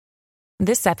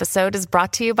This episode is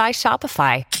brought to you by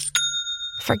Shopify.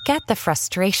 Forget the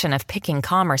frustration of picking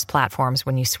commerce platforms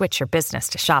when you switch your business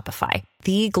to Shopify,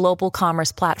 the global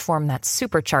commerce platform that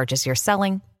supercharges your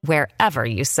selling wherever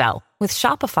you sell. With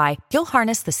Shopify, you'll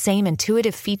harness the same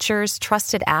intuitive features,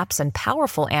 trusted apps, and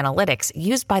powerful analytics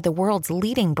used by the world's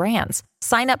leading brands.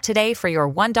 Sign up today for your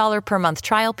 $1 per month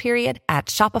trial period at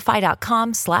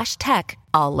shopify.com/tech,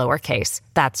 all lowercase.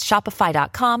 That's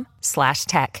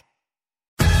shopify.com/tech.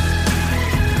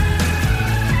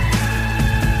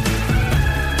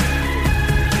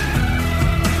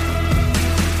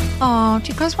 Oh,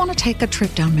 do you guys want to take a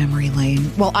trip down memory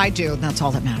lane? Well, I do. That's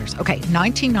all that matters. Okay,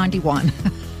 1991.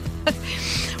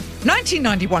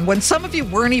 1991, when some of you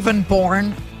weren't even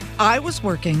born, I was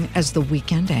working as the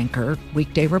weekend anchor,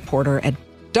 weekday reporter at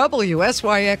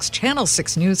WSYX Channel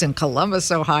 6 News in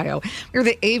Columbus, Ohio. We were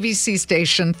the ABC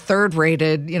station, third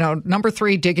rated, number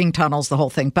 3 digging tunnels, the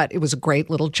whole thing. But it was a great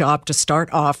little job to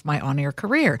start off my on-air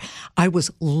career. I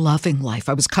was loving life.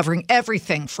 I was covering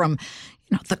everything from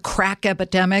the crack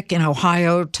epidemic in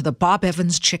Ohio to the Bob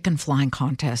Evans chicken flying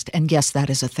contest. And yes, that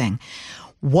is a thing.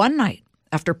 One night,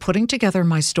 after putting together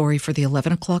my story for the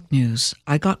 11 o'clock news,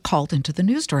 I got called into the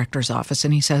news director's office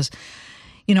and he says,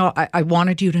 I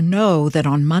wanted you to know that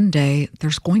on Monday,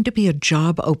 there's going to be a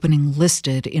job opening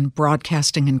listed in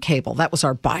broadcasting and cable. That was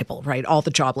our Bible, right? All the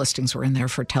job listings were in there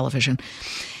for television.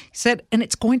 He said, and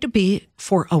it's going to be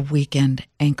for a weekend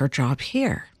anchor job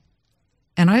here.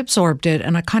 And I absorbed it,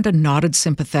 and I kind of nodded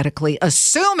sympathetically,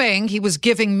 assuming he was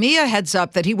giving me a heads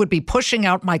up that he would be pushing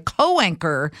out my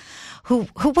co-anchor, who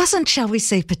wasn't, shall we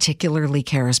say, particularly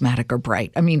charismatic or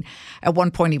bright. I mean, at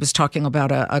one point he was talking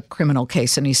about a criminal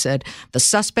case, and he said, the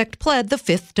suspect pled the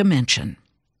fifth dimension.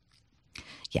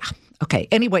 Yeah, okay.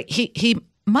 Anyway, he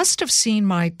must have seen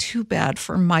my too bad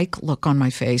for Mike look on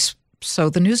my face. So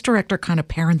the news director kind of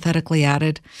parenthetically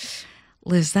added,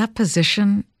 Liz, that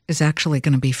position is actually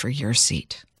going to be for your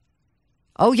seat.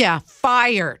 Oh, yeah,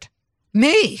 fired.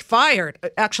 Me, fired.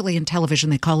 Actually, in television,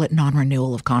 they call it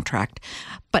non-renewal of contract.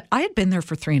 But I had been there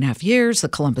for 3.5 years. The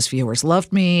Columbus viewers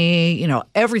loved me.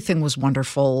 Everything was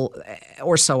wonderful,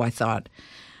 or so I thought.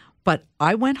 But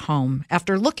I went home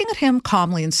after looking at him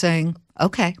calmly and saying,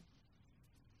 okay.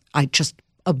 I just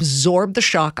absorbed the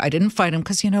shock. I didn't fight him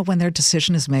because, when their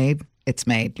decision is made, it's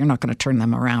made. You're not going to turn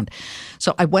them around.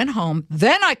 So I went home.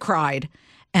 Then I cried.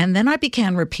 And then I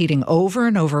began repeating over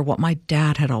and over what my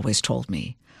dad had always told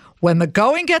me. When the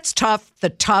going gets tough, the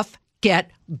tough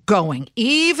get going.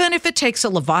 Even if it takes a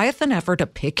Leviathan effort to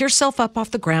pick yourself up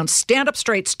off the ground, stand up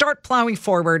straight, start plowing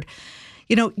forward.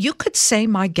 You could say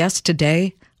my guest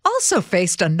today also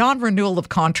faced a non-renewal of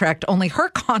contract, only her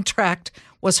contract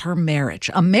was her marriage,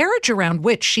 a marriage around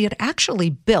which she had actually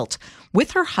built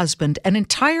with her husband an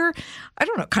entire,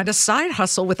 kind of side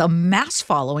hustle with a mass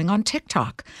following on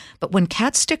TikTok. But when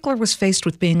Kat Stickler was faced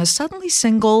with being a suddenly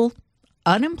single,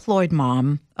 unemployed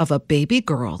mom of a baby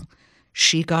girl,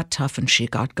 she got tough and she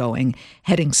got going,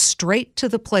 heading straight to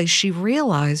the place she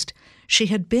realized she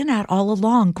had been at all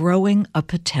along, growing a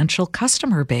potential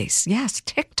customer base. Yes,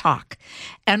 TikTok.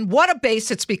 And what a base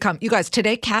it's become. You guys,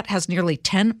 today Kat has nearly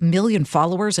 10 million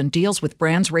followers and deals with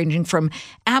brands ranging from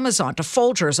Amazon to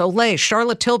Folgers, Olay,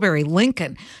 Charlotte Tilbury,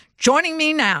 Lincoln. Joining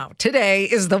me now today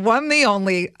is the one, the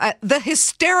only, the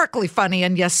hysterically funny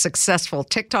and yes, successful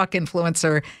TikTok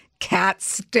influencer, Kat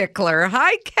Stickler.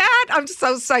 Hi, Kat. I'm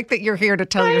so psyched that you're here to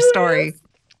tell your story.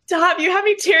 Stop. You have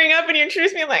me tearing up when you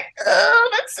introduce me. I'm like, oh,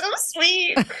 that's so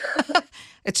sweet.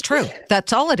 It's true.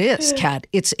 That's all it is, Kat.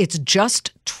 It's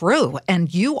just true.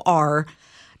 And you are,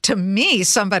 to me,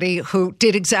 somebody who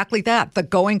did exactly that. The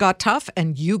going got tough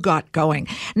and you got going.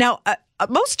 Now,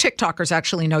 most TikTokers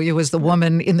actually know you as the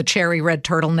woman in the cherry red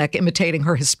turtleneck imitating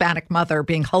her Hispanic mother,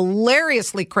 being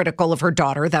hilariously critical of her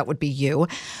daughter. That would be you.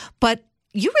 But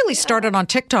you really started on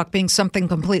TikTok being something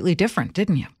completely different,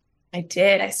 didn't you? I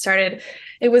did.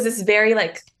 It was this very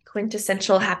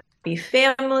quintessential happy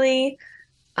family,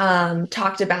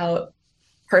 talked about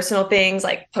personal things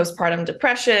like postpartum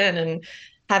depression and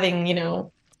having,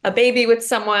 a baby with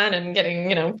someone and getting,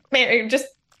 married, just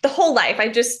the whole life.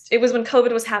 It was when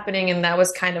COVID was happening and that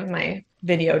was kind of my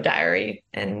video diary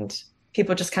and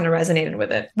people just kind of resonated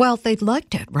with it. Well, they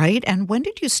liked it, right? And when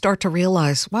did you start to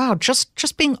realize, wow,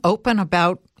 just being open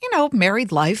about,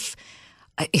 married life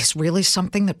is really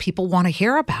something that people want to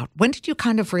hear about? When did you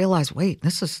kind of realize, wait,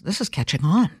 this is catching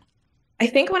on? I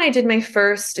think when I did my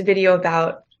first video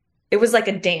about, it was like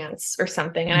a dance or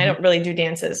something. And I don't really do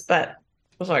dances, but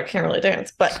I can't really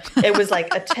dance, but it was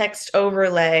like a text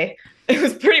overlay. It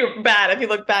was pretty bad if you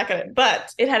look back at it,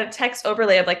 but it had a text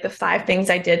overlay of the 5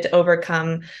 things I did to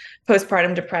overcome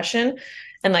postpartum depression.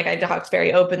 And like I talked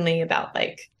very openly about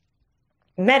like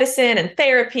medicine and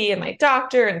therapy and my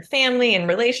doctor and family and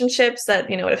relationships that,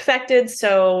 you know, it affected.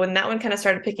 So when that one kind of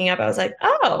started picking up, I was like,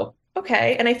 oh,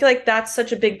 okay. And I feel like that's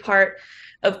such a big part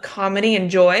of comedy and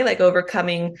joy, like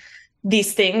overcoming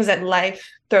these things that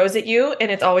life throws at you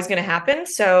and it's always going to happen.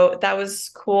 So that was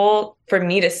cool for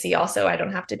me to see also. I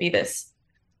don't have to be this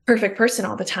perfect person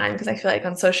all the time because I feel like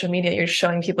on social media, you're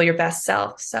showing people your best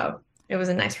self. So it was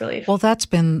a nice relief. Well, that's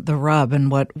been the rub, and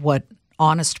what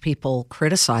honest people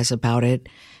criticize about it.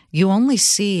 You only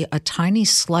see a tiny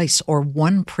slice or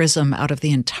one prism out of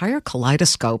the entire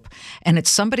kaleidoscope, and it's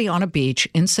somebody on a beach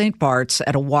in St. Bart's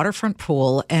at a waterfront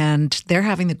pool, and they're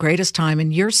having the greatest time,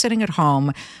 and you're sitting at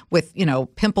home with, you know,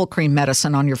 pimple cream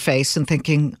medicine on your face and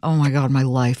thinking, oh my God, my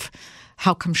life.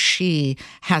 How come she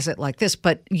has it like this?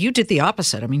 But you did the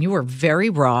opposite. I mean, you were very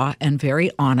raw and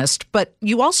very honest, but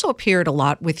you also appeared a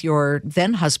lot with your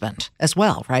then husband as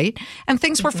well, right? And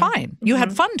things were fine. You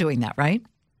had fun doing that, right?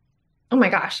 Oh my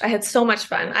gosh, I had so much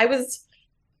fun.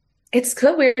 It's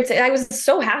so weird to say, I was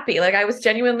so happy. Like I was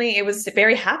genuinely, it was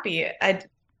very happy. I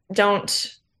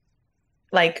don't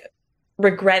like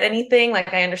regret anything.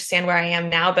 Like I understand where I am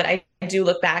now, but I do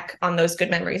look back on those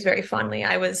good memories very fondly.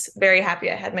 I was very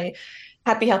happy. I had my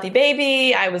happy, healthy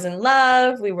baby. I was in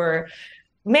love. We were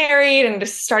married and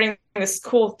just starting this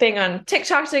cool thing on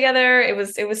TikTok together. It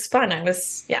was fun.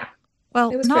 Yeah.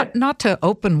 Well, not to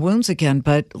open wounds again,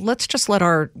 but let's just let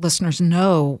our listeners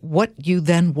know what you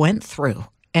then went through.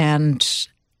 And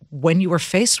when you were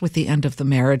faced with the end of the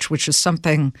marriage, which is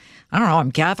something, I don't know, I'm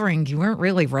gathering you weren't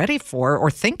really ready for or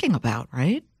thinking about,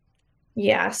 right?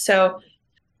 Yeah. So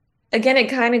again, it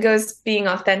kind of goes being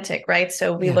authentic, right?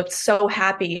 So we looked so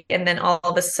happy. And then all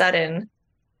of a sudden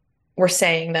we're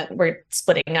saying that we're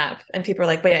splitting up. And people are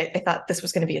like, wait, I thought this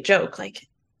was going to be a joke. Like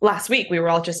last week we were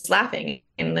all just laughing.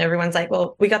 And everyone's like,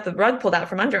 well, we got the rug pulled out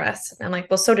from under us. And I'm like,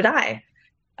 well, so did I.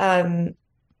 And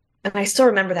I still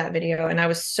remember that video. And I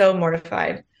was so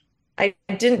mortified. I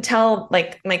didn't tell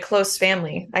like my close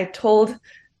family. I told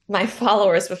my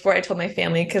followers before I told my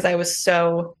family because I was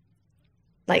so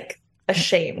like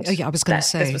ashamed. Yeah, I was going to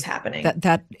say this was happening.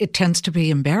 That it tends to be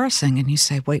embarrassing, and you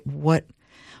say, "Wait, what?"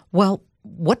 Well,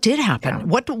 what did happen? Yeah.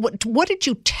 What did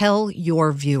you tell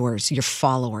your viewers, your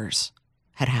followers,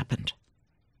 had happened?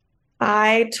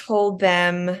 I told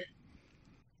them.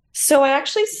 So I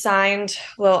actually signed.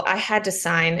 Well, I had to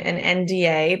sign an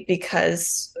NDA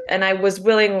because, and I was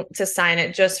willing to sign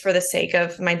it just for the sake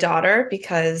of my daughter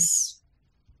because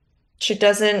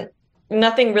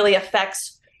nothing really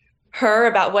affects her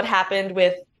about what happened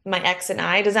with my ex and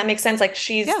I. Does that make sense? Like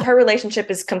her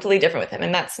relationship is completely different with him,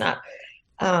 and that's not.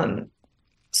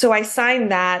 So I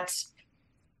signed that,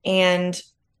 and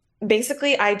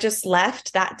basically I just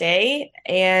left that day,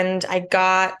 and I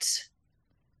got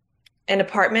an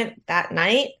apartment that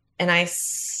night, and I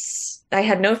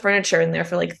had no furniture in there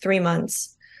for like 3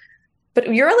 months.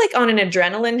 But you're like on an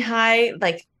adrenaline high,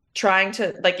 like trying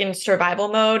to like in survival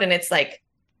mode, and it's like,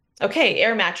 okay,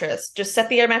 air mattress, just set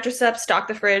the air mattress up, stock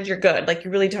the fridge, you're good. Like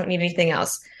you really don't need anything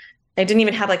else. I didn't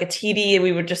even have like a TV.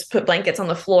 We would just put blankets on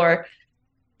the floor.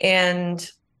 And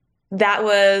that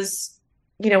was,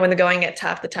 you know, when the going get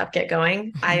tough, the tough get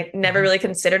going. I never really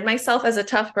considered myself as a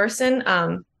tough person.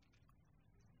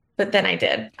 But then I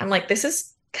did. I'm like, this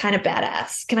is kind of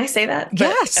badass. Can I say that? But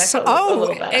yes.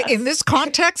 Oh, in this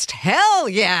context, hell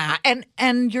yeah.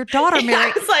 And your daughter, Mary.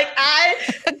 I was like, I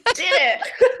did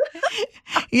it.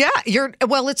 Yeah.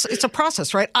 It's a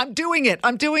process, right? I'm doing it.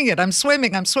 I'm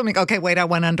swimming. Okay, wait, I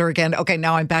went under again. Okay,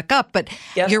 now I'm back up. But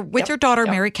you're with your daughter,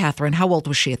 Mary Catherine. How old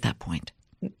was she at that point?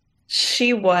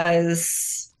 She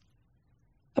was,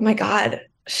 oh my God,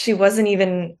 she wasn't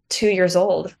even 2 years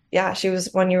old. Yeah, she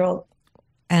was 1 year old.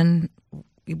 And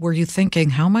were you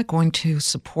thinking, how am I going to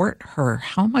support her?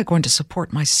 How am I going to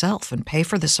support myself and pay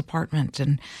for this apartment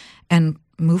and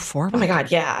move forward? Oh my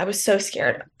God, yeah. I was so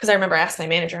scared because I remember asking my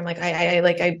manager, I'm like,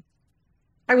 I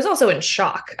was also in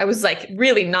shock. I was like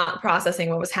really not processing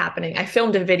what was happening. I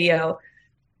filmed a video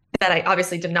that I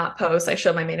obviously did not post. I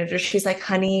showed my manager. She's like,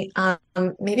 honey,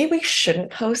 maybe we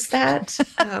shouldn't post that.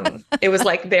 It was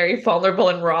like very vulnerable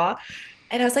and raw.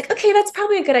 And I was like, okay, that's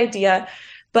probably a good idea.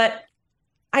 But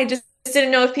I just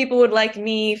didn't know if people would like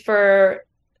me for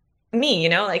me, you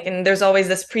know, like, and there's always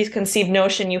this preconceived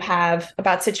notion you have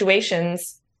about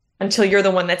situations until you're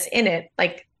the one that's in it.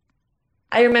 Like,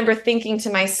 I remember thinking to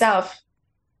myself,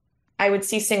 I would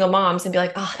see single moms and be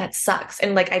like, oh, that sucks.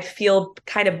 And like, I'd feel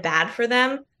kind of bad for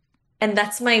them. And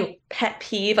that's my pet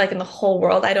peeve, like in the whole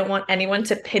world. I don't want anyone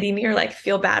to pity me or like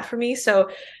feel bad for me. So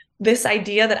this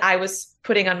idea that I was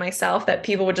putting on myself that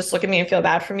people would just look at me and feel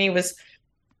bad for me was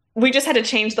we just had to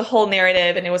change the whole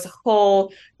narrative, and it was a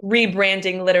whole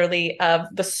rebranding literally of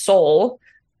the soul,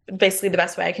 basically the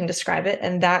best way I can describe it.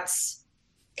 And that's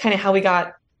kind of how we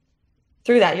got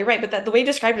through that. You're right, but the way you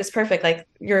described it is perfect. Like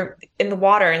you're in the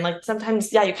water and like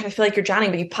sometimes, yeah, you kind of feel like you're drowning,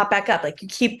 but you pop back up, like you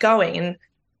keep going,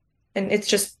 and it's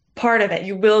just part of it.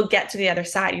 You will get to the other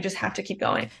side. You just have to keep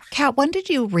going. Kat, when did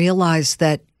you realize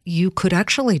that you could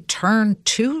actually turn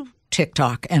to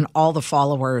TikTok and all the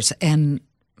followers and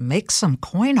make some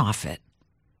coin off it?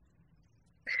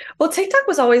 Well, TikTok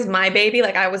was always my baby.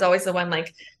 Like I was always the one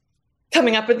like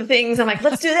coming up with the things. I'm like,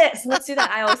 let's do this, let's do that.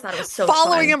 I always thought it was so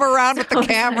following fun. him around with the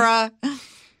camera.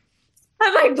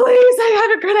 I'm like, please, I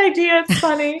have a good idea. It's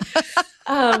funny.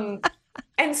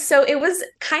 And so it was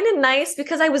kind of nice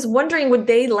because I was wondering, would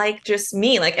they like just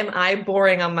me? Like, am I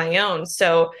boring on my own?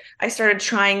 So I started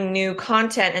trying new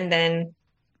content, and then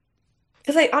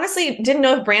because I honestly didn't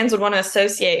know if brands would want to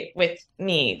associate with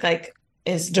me. Like,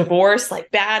 is divorce like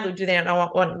bad? Or do they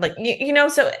not want like, you know,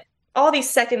 so all these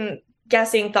second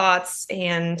guessing thoughts,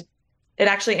 and it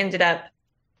actually ended up,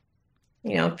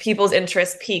 you know, people's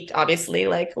interest peaked, obviously.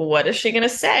 Like, what is she going to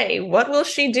say? What will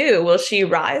she do? Will she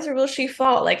rise or will she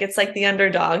fall? Like, it's like the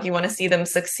underdog. You want to see them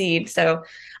succeed. So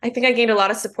I think I gained a lot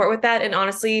of support with that. And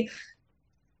honestly,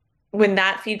 when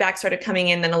that feedback started coming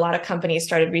in, then a lot of companies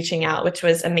started reaching out, which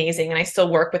was amazing. And I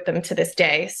still work with them to this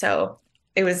day. So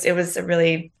it was a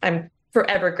really, I'm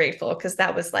forever grateful, because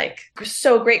that was like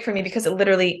so great for me, because it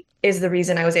literally is the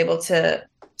reason I was able to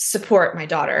support my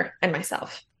daughter and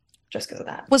myself, just because of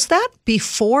that. Was that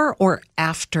before or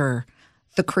after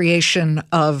the creation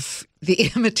of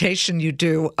the imitation you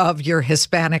do of your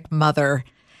Hispanic mother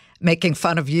making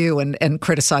fun of you and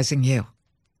criticizing you?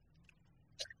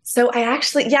 So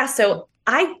so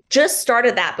I just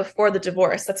started that before the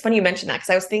divorce. That's funny you mentioned that, because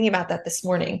I was thinking about that this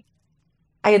morning.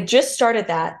 I had just started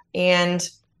that, and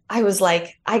I was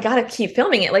like, I got to keep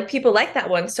filming it. Like, people like that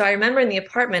one. So I remember in the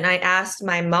apartment, I asked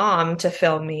my mom to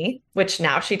film me, which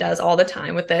now she does all the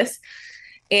time with this.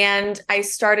 And I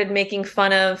started making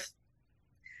fun of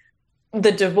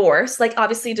the divorce. Like,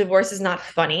 obviously divorce is not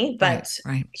funny, but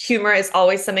right. Humor is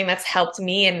always something that's helped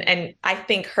me. And I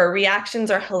think her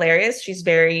reactions are hilarious. She's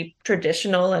very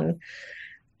traditional and,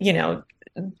 you know,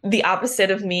 the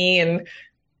opposite of me. And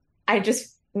I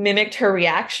just mimicked her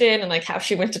reaction, and like how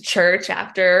she went to church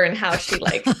after, and how she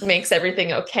like makes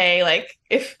everything okay. Like,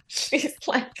 if she's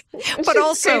like, but she's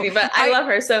also crazy, but I love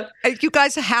her. So you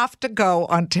guys have to go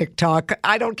on TikTok.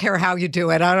 I don't care how you do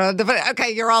it. I don't.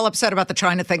 Okay, you're all upset about the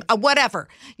China thing. Whatever.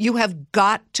 You have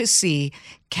got to see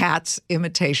Kat's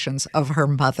imitations of her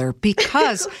mother,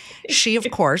 because she, of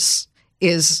course,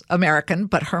 is American,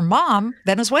 but her mom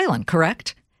Venezuelan,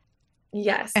 correct?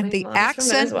 Yes. And the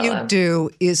accent you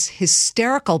do is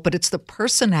hysterical, but it's the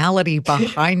personality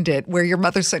behind it, where your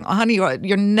mother's saying, oh, honey,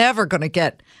 you're never going to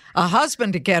get a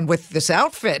husband again with this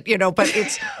outfit, you know, but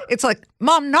it's like,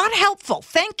 Mom, not helpful.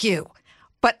 Thank you.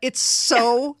 But it's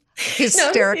so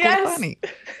hysterically funny.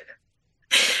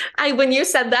 When you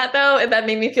said that, though, that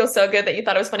made me feel so good that you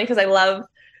thought it was funny, because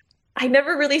I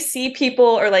never really see people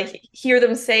or like hear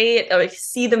them say it or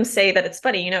see them say that it's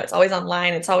funny. You know, it's always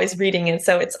online. It's always reading it.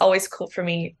 So it's always cool for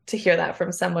me to hear that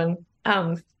from someone.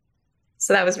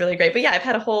 So that was really great. But yeah, I've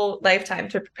had a whole lifetime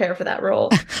to prepare for that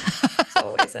role. It's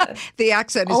always the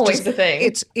accent is always just the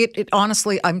thing. It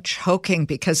honestly, I'm choking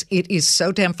because it is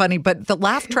so damn funny. But the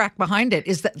laugh track behind it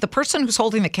is that the person who's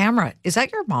holding the camera, is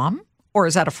that your mom or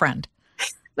is that a friend?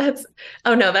 That's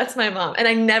my mom. And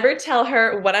I never tell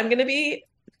her what I'm going to be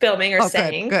filming or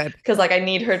saying, good. Because like I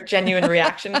need her genuine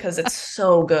reaction, because it's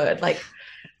so good. Like,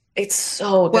 it's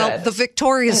so good. Well, the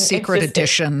Victoria's Secret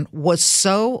edition was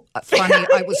so funny.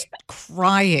 I was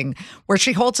crying, where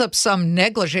she holds up some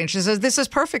negligee and she says, this is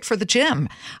perfect for the gym.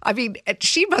 I mean,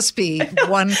 she must be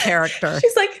one character.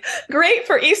 She's like, great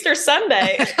for Easter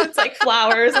Sunday. It's like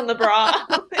flowers on the bra.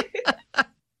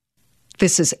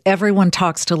 This is Everyone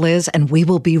Talks to Liz, and we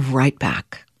will be right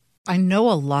back. I know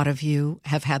a lot of you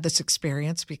have had this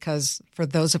experience, because for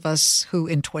those of us who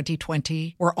in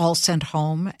 2020 were all sent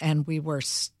home and we were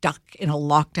stuck in a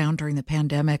lockdown during the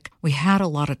pandemic, we had a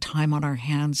lot of time on our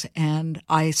hands. And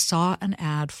I saw an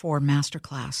ad for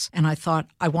Masterclass and I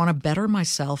thought, I want to better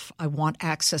myself. I want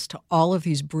access to all of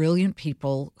these brilliant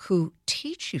people who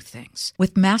teach you things.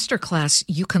 With Masterclass,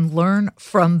 you can learn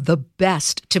from the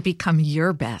best to become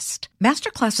your best.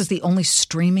 Masterclass is the only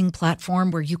streaming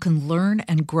platform where you can learn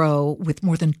and grow with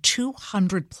more than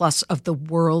 200 plus of the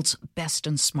world's best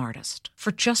and smartest.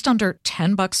 For just under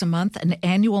 $10 a month, an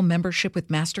annual membership with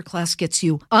Masterclass gets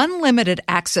you unlimited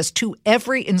access to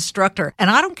every instructor. And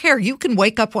I don't care. You can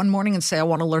wake up one morning and say, I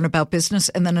want to learn about business.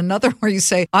 And then another where you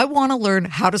say, I want to learn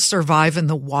how to survive in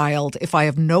the wild if I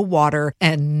have no water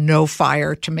and no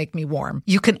fire to make me warm.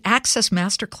 You can access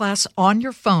Masterclass on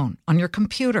your phone, on your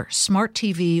computer, smart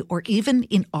TV, or even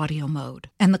in audio mode.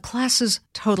 And the classes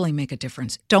totally make a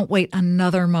difference. Don't wait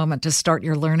another moment to start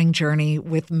your learning journey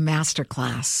with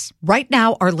Masterclass. Right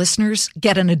now, our listeners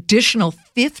get an additional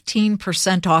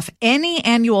 15% off any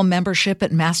annual membership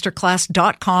at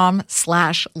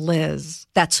masterclass.com/Liz.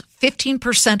 That's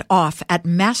 15% off at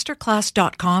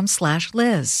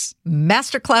masterclass.com/Liz.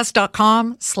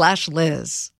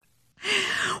 Masterclass.com/Liz.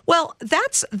 Well,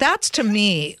 that's to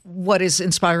me what is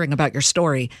inspiring about your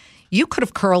story. You could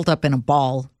have curled up in a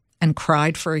ball and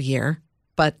cried for a year,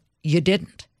 but you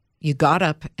didn't. You got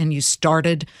up and you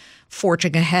started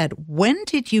forging ahead. When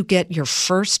did you get your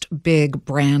first big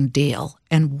brand deal,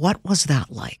 and what was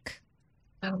that like?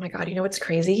 Oh my God, you know what's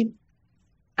crazy?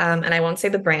 And I won't say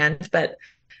the brand, but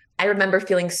I remember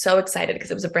feeling so excited because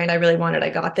it was a brand I really wanted. I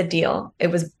got the deal.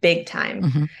 It was big time.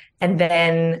 Mm-hmm. And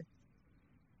then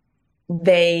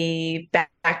they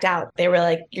backed out. They were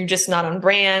like, you're just not on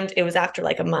brand. It was after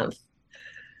like a month.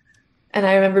 And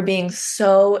I remember being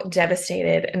so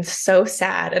devastated and so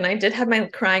sad. And I did have my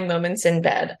crying moments in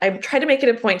bed. I tried to make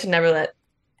it a point to never let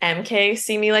MK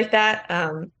see me like that.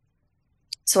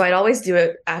 So I'd always do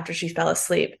it after she fell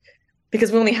asleep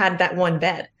because we only had that one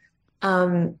bed.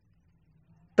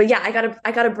 But yeah, I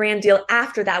got a brand deal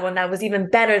after that one that was even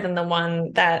better than the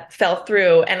one that fell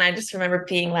through. And I just remember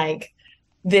being like,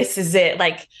 this is it.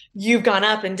 Like, you've gone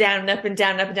up and down and up and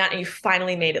down and up and down, and you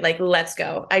finally made it. Like, let's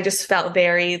go. I just felt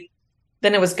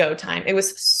then it was go time. It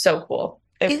was so cool.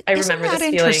 I remember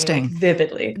this feeling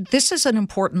vividly. This is an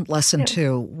important lesson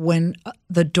too. When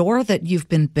the door that you've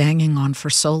been banging on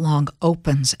for so long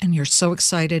opens and you're so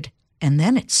excited, and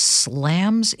then it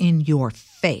slams in your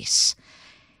face,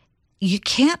 you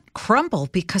can't crumble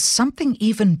because something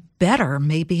even better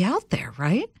may be out there,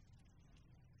 right?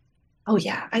 Oh,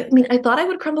 yeah. I mean, I thought I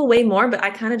would crumble way more, but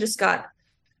I kind of just got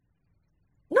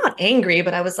not angry,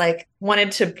 but I was like,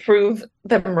 wanted to prove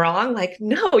them wrong. Like,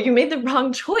 no, you made the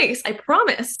wrong choice. I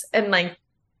promise. And like,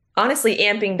 honestly,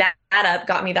 amping that up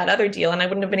got me that other deal. And I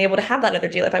wouldn't have been able to have that other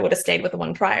deal if I would have stayed with the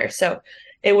one prior. So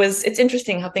it's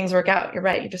interesting how things work out. You're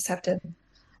right. You just have to.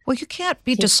 Well, you can't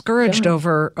be discouraged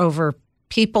over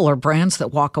people or brands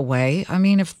that walk away. I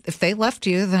mean, if they left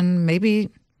you, then maybe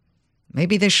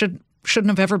they shouldn't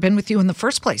have ever been with you in the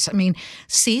first place. I mean,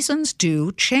 seasons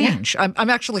do change. Yeah.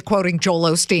 I'm actually quoting Joel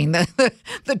Osteen,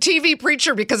 the TV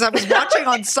preacher, because I was watching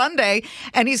on Sunday,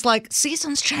 and he's like,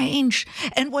 seasons change.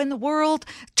 And when the world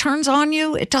turns on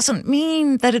you, it doesn't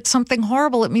mean that it's something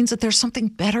horrible. It means that there's something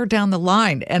better down the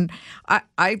line. And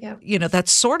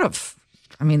that's sort of,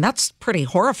 I mean, that's pretty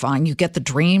horrifying. You get the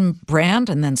dream brand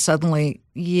and then suddenly,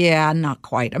 not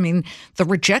quite. I mean, the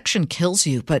rejection kills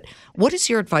you. But what is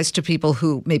your advice to people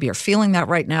who maybe are feeling that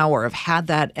right now or have had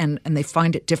that and they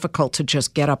find it difficult to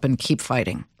just get up and keep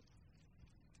fighting?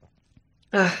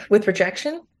 With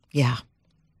rejection? Yeah.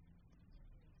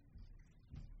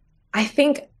 I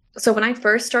think, so when I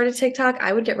first started TikTok,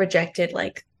 I would get rejected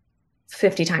like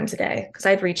 50 times a day because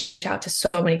I'd reached out to so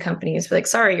many companies like,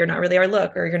 sorry, you're not really our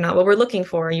look, or you're not what we're looking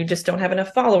for. You just don't have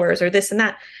enough followers, or this and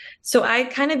that. So I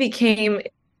kind of became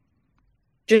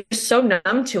just so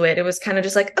numb to it. It was kind of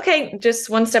just like, okay, just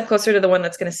one step closer to the one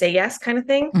that's going to say yes kind of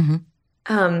thing.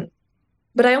 Mm-hmm.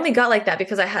 But I only got like that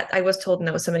because I was told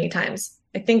no so many times.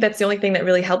 I think that's the only thing that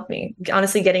really helped me.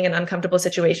 Honestly, getting in uncomfortable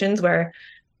situations where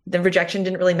the rejection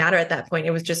didn't really matter at that point.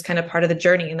 It was just kind of part of the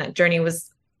journey, and that journey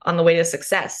was on the way to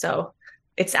success. So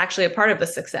it's actually a part of the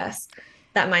success.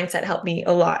 That mindset helped me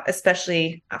a lot,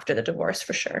 especially after the divorce,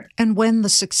 for sure. And when the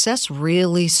success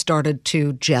really started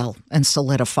to gel and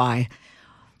solidify,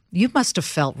 you must have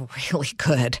felt really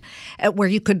good at where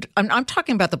you could, I'm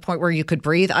talking about the point where you could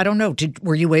breathe. I don't know.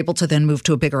 Were you able to then move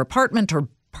to a bigger apartment or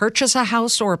purchase a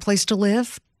house or a place to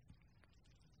live?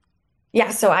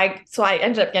 Yeah, so I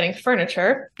ended up getting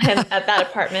furniture at that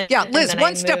apartment. Yeah, Liz,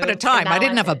 one step at a time. I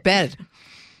didn't have a bed.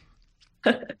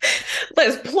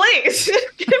 Liz, please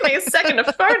give me a second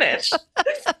to furnish.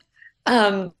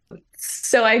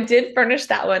 So I did furnish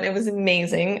that one. It was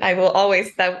amazing. I will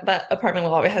always, that apartment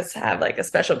will always have like a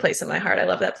special place in my heart. I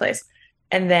love that place.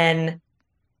 And then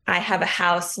I have a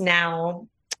house now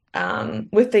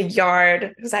with a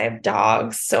yard because I have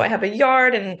dogs. So I have a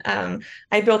yard, and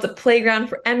I built a playground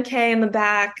for MK in the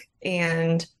back,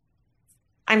 and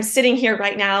I'm sitting here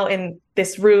right now in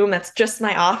this room that's just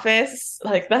my office.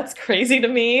 Like, that's crazy to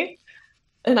me.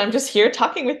 And I'm just here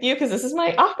talking with you because this is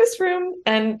my office room.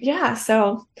 And yeah,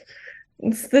 so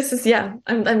this is, yeah,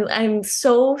 I'm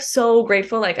so, so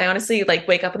grateful. Like, I honestly like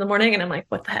wake up in the morning and I'm like,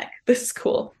 what the heck? This is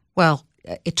cool. Well,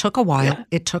 it took a while, Yeah.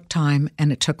 it took time,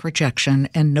 and it took rejection,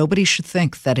 and nobody should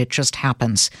think that it just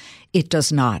happens. It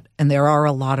does not. And there are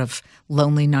a lot of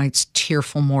lonely nights,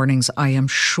 tearful mornings. I am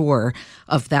sure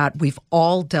of that. We've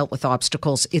all dealt with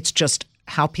obstacles. It's just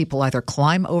how people either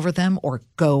climb over them or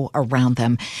go around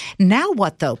them. Now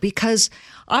what, though? Because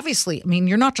obviously, I mean,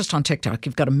 you're not just on TikTok.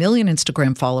 You've got 1 million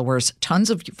Instagram followers,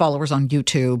 tons of followers on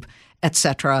YouTube,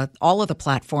 etc., all of the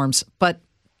platforms. But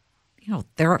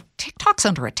TikTok's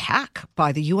under attack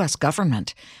by the U.S.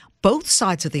 government. Both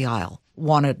sides of the aisle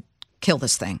want to kill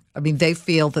this thing. I mean, they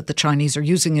feel that the Chinese are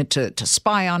using it to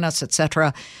spy on us,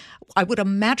 etc. I would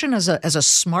imagine as a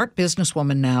smart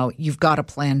businesswoman now, you've got a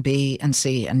plan B and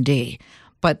C and D.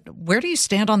 But where do you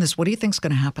stand on this? What do you think is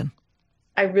going to happen?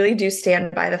 I really do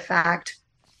stand by the fact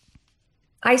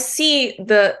I see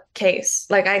the case.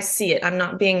 Like, I see it. I'm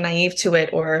not being naive to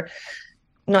it or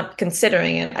not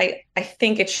considering it. I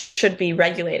think it should be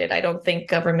regulated. I don't think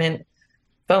government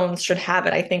phones should have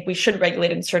it. I think we should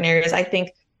regulate it in certain areas. I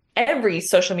think every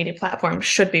social media platform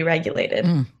should be regulated.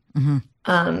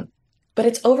 Mm-hmm. But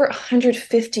it's over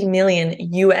 150 million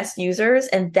US users,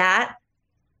 and that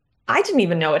I didn't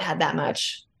even know it had that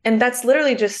much. And that's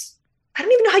literally just, I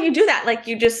don't even know how you do that. Like,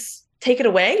 you just take it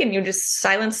away and you just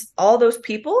silence all those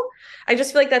people. I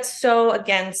just feel like that's so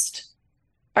against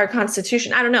our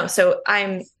Constitution. I don't know. So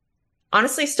I'm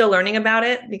honestly still learning about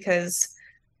it because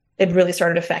it really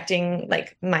started affecting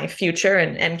like my future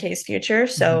and MK's future.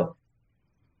 So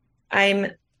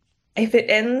if it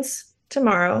ends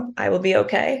tomorrow, I will be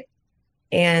okay.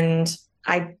 And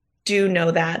I do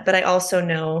know that, but I also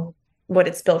know what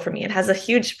it's built for me. It has a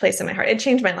huge place in my heart. It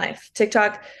changed my life.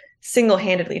 TikTok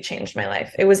single-handedly changed my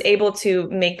life. It was able to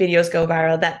make videos go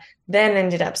viral that then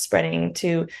ended up spreading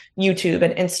to YouTube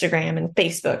and Instagram and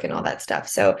Facebook and all that stuff.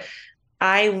 So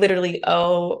I literally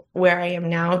owe where I am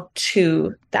now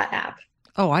to that app.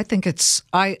 Oh, I think it's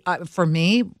for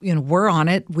me, we're on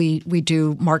it. We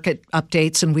do market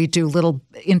updates and we do little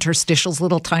interstitials,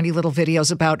 little tiny little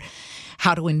videos about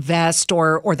how to invest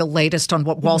or the latest on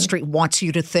what Wall Street wants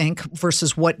you to think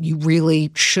versus what you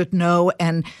really should know.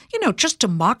 And, just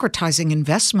democratizing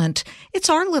investment. It's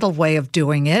our little way of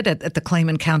doing it at the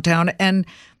Clayman Countdown. And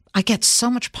I get so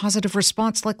much positive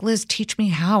response like, Liz, teach me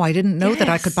how. I didn't know that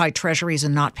I could buy treasuries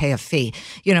and not pay a fee,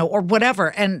 or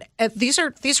whatever. And these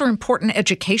are important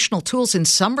educational tools in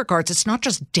some regards. It's not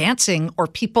just dancing or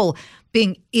people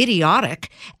being idiotic.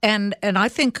 And I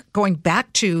think going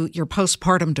back to your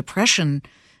postpartum depression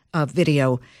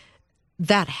video,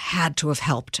 that had to have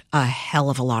helped a hell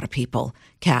of a lot of people,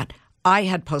 Kat. I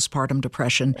had postpartum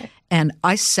depression and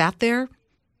I sat there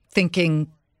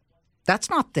thinking, that's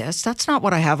not this. That's not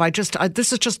what I have.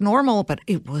 This is just normal, but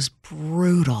it was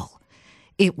brutal.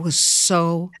 It was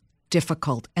so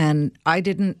difficult. And I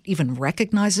didn't even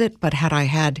recognize it. But had I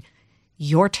had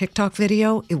your TikTok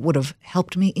video, it would have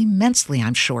helped me immensely,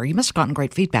 I'm sure. You must have gotten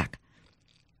great feedback.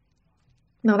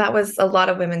 No, that was a lot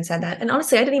of women said that. And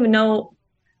honestly, I didn't even know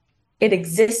it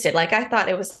existed. Like, I thought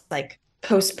it was like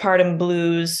postpartum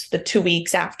blues the 2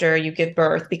 weeks after you give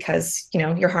birth because,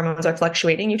 your hormones are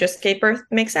fluctuating. You just gave birth,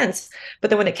 makes sense.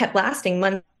 But then when it kept lasting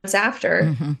months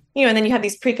after, and then you have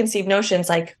these preconceived notions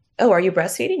like, oh, are you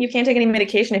breastfeeding? You can't take any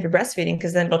medication if you're breastfeeding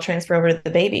because then it'll transfer over to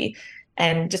the baby.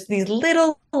 And just these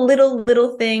little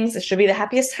things. It should be the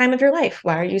happiest time of your life.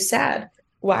 Why are you sad?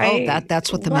 Why? Oh,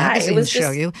 that's what the magazines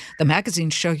show you. The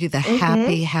magazines show you the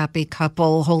happy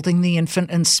couple holding the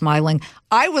infant and smiling.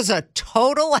 I was a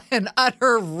total and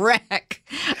utter wreck.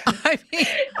 I mean,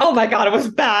 oh my God, it was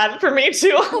bad for me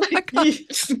too. Oh my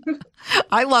God.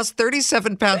 I lost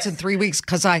 37 pounds in 3 weeks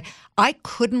because I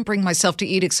couldn't bring myself to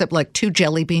eat except like 2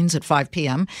 jelly beans at 5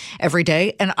 p.m. every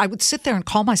day. And I would sit there and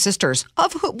call my sisters,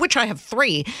 of which I have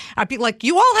 3. I'd be like,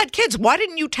 you all had kids. Why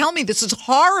didn't you tell me this is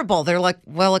horrible? They're like,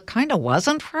 well, it kind of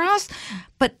wasn't for us,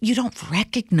 but you don't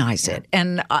recognize it.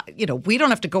 And, we don't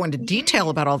have to go into detail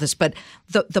about all this, but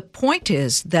the point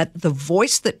is that the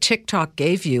voice that TikTok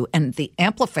gave you and the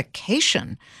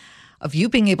amplification of you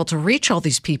being able to reach all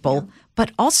these people,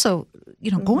 but also,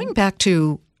 going back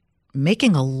to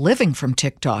making a living from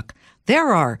TikTok, there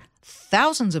are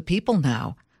thousands of people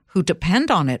now who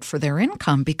depend on it for their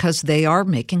income because they are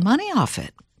making money off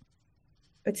it.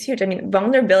 It's huge. I mean,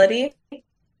 vulnerability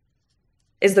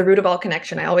is the root of all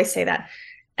connection. I always say that.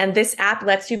 And this app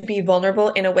lets you be vulnerable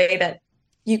in a way that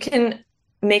you can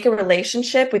make a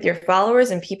relationship with your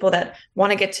followers and people that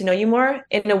want to get to know you more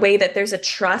in a way that there's a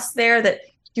trust there that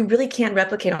you really can't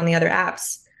replicate on the other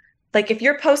apps. Like if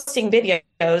you're posting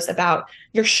videos about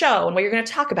your show and what you're going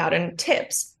to talk about and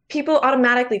tips, people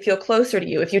automatically feel closer to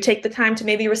you. If you take the time to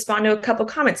maybe respond to a couple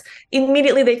comments,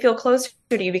 immediately they feel closer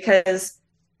to you because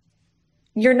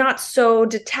you're not so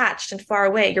detached and far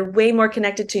away. You're way more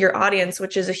connected to your audience,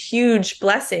 which is a huge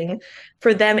blessing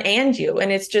for them and you.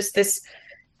 And it's just this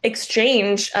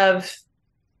exchange of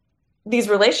these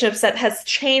relationships that has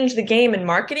changed the game in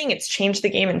marketing. It's changed the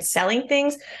game in selling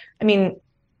things. I mean,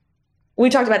 we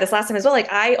talked about this last time as well.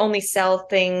 Like I only sell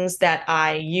things that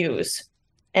I use.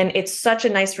 And it's such a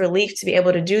nice relief to be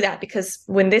able to do that, because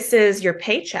when this is your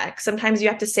paycheck, sometimes you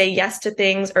have to say yes to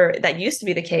things, or that used to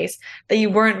be the case, that you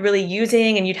weren't really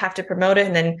using and you'd have to promote it.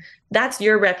 And then that's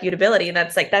your reputability. And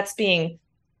that's being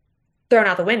thrown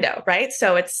out the window, right?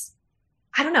 So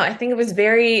I don't know. I think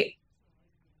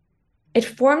it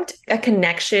formed a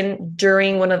connection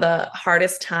during one of the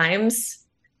hardest times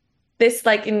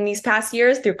like in these past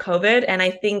years through COVID. And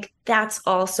I think that's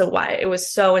also why it was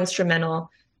so instrumental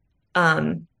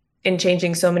in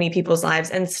changing so many people's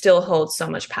lives and still holds so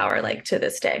much power, like to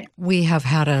this day. We have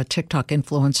had a TikTok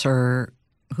influencer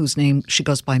whose name, she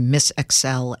goes by Miss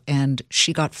Excel, and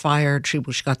she got fired. She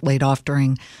got laid off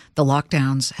during the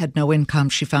lockdowns, had no income.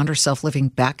 She found herself living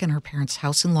back in her parents'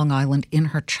 house in Long Island in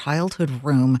her childhood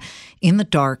room in the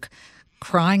dark,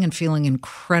 crying and feeling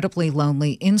incredibly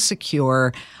lonely,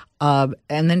 insecure. And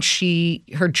then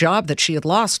her job that she had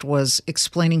lost was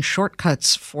explaining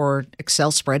shortcuts for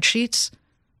Excel spreadsheets.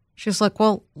 She was like,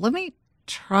 well, let me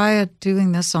try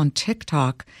doing this on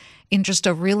TikTok in just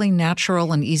a really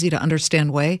natural and easy to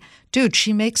understand way. Dude,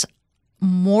 she makes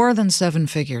more than 7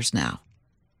 figures now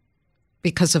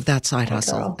because of that side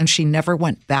hustle. Girl. And she never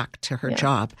went back to her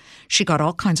job. She got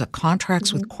all kinds of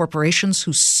contracts with corporations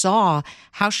who saw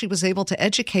how she was able to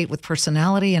educate with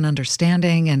personality and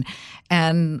understanding.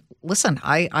 And listen,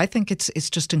 I think it's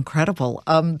just incredible.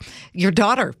 Your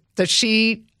daughter,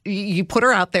 you put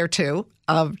her out there too.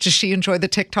 Does she enjoy the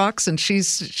TikToks? And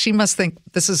she must think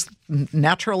this is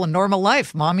natural and normal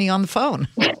life. Mommy on the phone.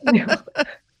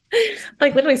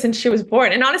 Like literally since she was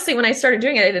born. And honestly, when I started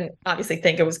doing it, I didn't obviously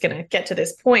think it was going to get to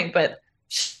this point, but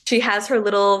she has her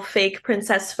little fake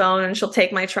princess phone, and she'll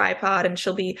take my tripod and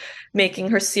she'll be making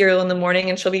her cereal in the morning,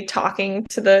 and she'll be talking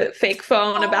to the fake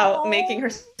phone about making her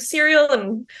cereal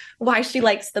and why she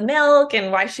likes the milk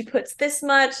and why she puts this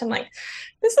much. I'm like,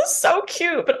 this is so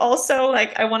cute, but also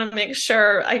like I want to make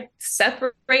sure I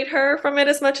separate her from it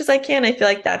as much as I can. I feel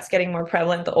like that's getting more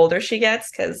prevalent the older she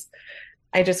gets, because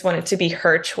I just want it to be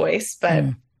her choice. But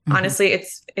honestly,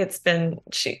 it's been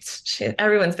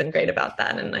everyone's been great about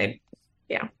that, and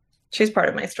she's part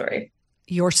of my story.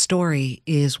 Your story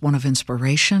is one of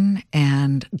inspiration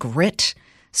and grit,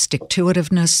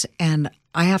 stick-to-itiveness, and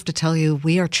I have to tell you,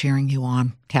 we are cheering you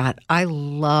on, Kat. I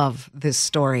love this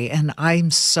story, and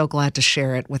I'm so glad to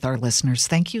share it with our listeners.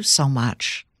 Thank you so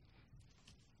much.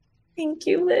 Thank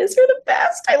you, Liz. You're the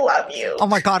best. I love you. Oh,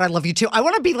 my God. I love you, too. I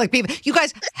want to be like people. You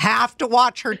guys have to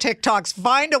watch her TikToks.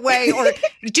 Find a way. Or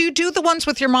do you do the ones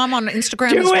with your mom on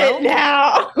Instagram as well? Do it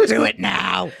now. Do it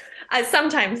now. I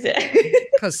sometimes do.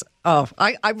 Because,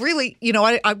 I really,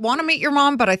 I want to meet your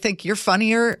mom, but I think you're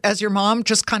funnier as your mom,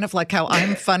 just kind of like how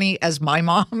I'm funny as my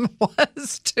mom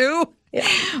was, too. Yeah.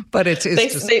 But it's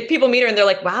people meet her and they're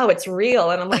like, wow, it's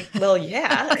real. And I'm like, well,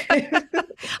 yeah.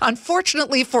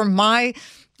 Unfortunately for my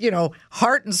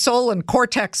heart and soul and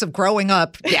cortex of growing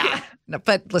up. Yeah.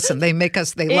 But listen, they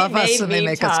love us and they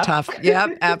make us tough. Yeah,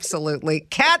 absolutely.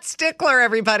 Kat Stickler,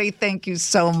 everybody. Thank you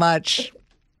so much.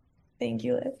 Thank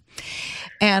you, Liz.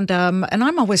 And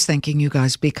I'm always thanking you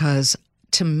guys, because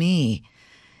to me,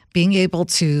 being able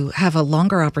to have a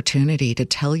longer opportunity to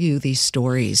tell you these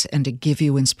stories and to give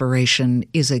you inspiration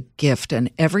is a gift. And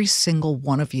every single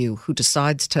one of you who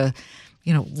decides to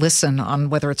listen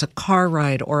on whether it's a car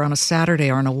ride or on a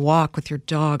Saturday or on a walk with your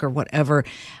dog or whatever,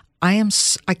 I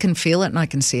can feel it and I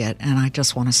can see it. And I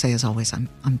just want to say, as always, I'm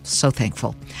so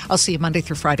thankful. I'll see you Monday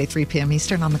through Friday, 3 p.m.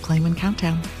 Eastern on the Clayman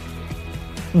Countdown.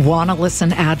 Want to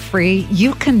listen ad-free?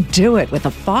 You can do it with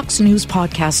a Fox News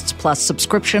Podcasts Plus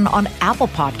subscription on Apple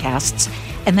Podcasts.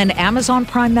 And then Amazon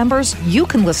Prime members, you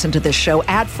can listen to this show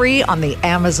ad-free on the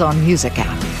Amazon Music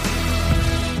app.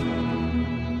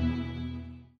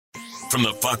 From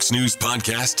the Fox News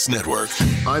Podcasts Network.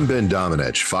 I'm Ben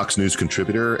Domenech, Fox News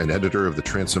contributor and editor of the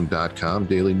Transom.com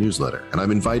daily newsletter, and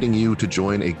I'm inviting you to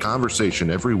join a conversation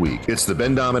every week. It's the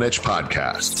Ben Domenech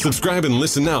Podcast. Subscribe and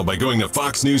listen now by going to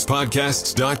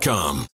foxnewspodcasts.com.